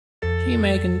She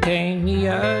may contain the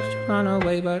urge to run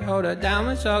away, but hold her down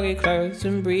with soggy clothes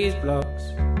and breeze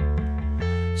blocks.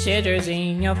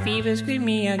 Cetirizine, your fevers greet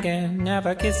me again.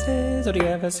 Never kisses, or do you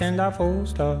ever send a full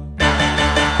stop?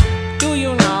 Do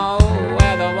you know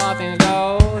where the wild things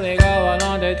go? They go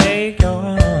along to take your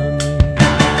honey.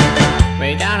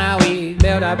 Way down how we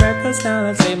build our breakfast down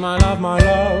and say my love, love,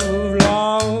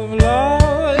 love.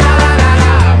 La la la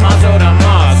la, muscle to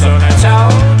muscle, and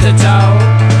toe to toe.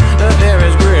 The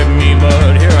fears grip me,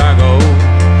 but here I go.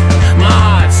 My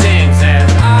heart sings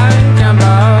as I jump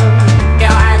up. Your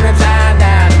angry time,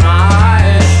 that's my heart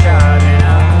is shutting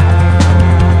up.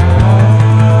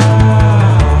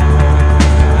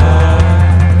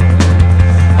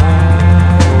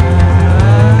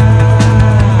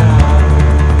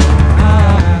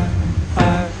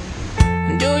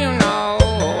 Do you know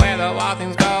where the wild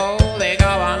things go? They go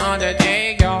on to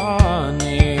take your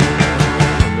name.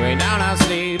 Way down our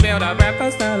sleep, build a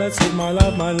breakfast, now let's eat my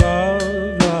love,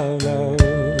 love, love.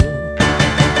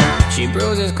 She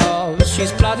bruises calls, she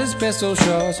splutters pistol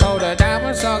shots. Hold her down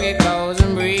with soggy clothes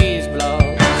and breeze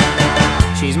blows.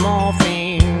 She's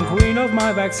morphine, queen of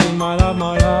my vaccine, my love,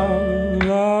 love,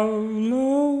 love.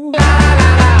 La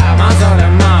la la, muscle to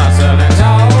muscle and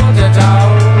toe to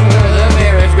toe. The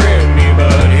fears grip me,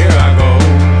 but here I go.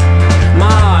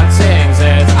 My heart sings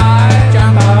as I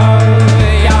jump up.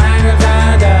 Your anger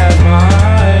turned as my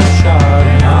eyes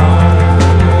shutting up.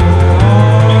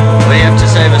 What do you have to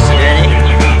say, Mr. Danny?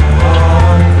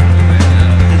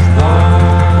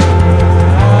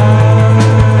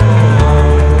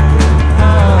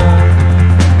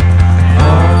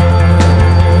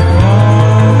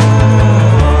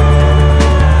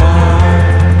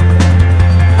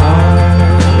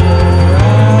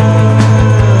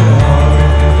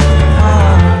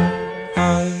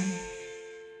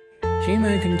 She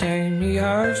may contain the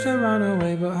urge to run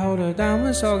away, but hold her down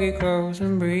with soggy clothes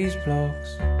and breeze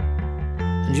blocks.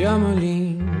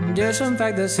 Germaline,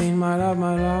 disinfect the scene, my love,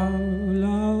 love,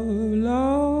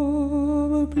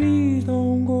 love. But please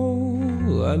don't go,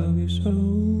 I love you so,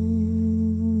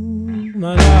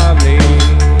 my lovely.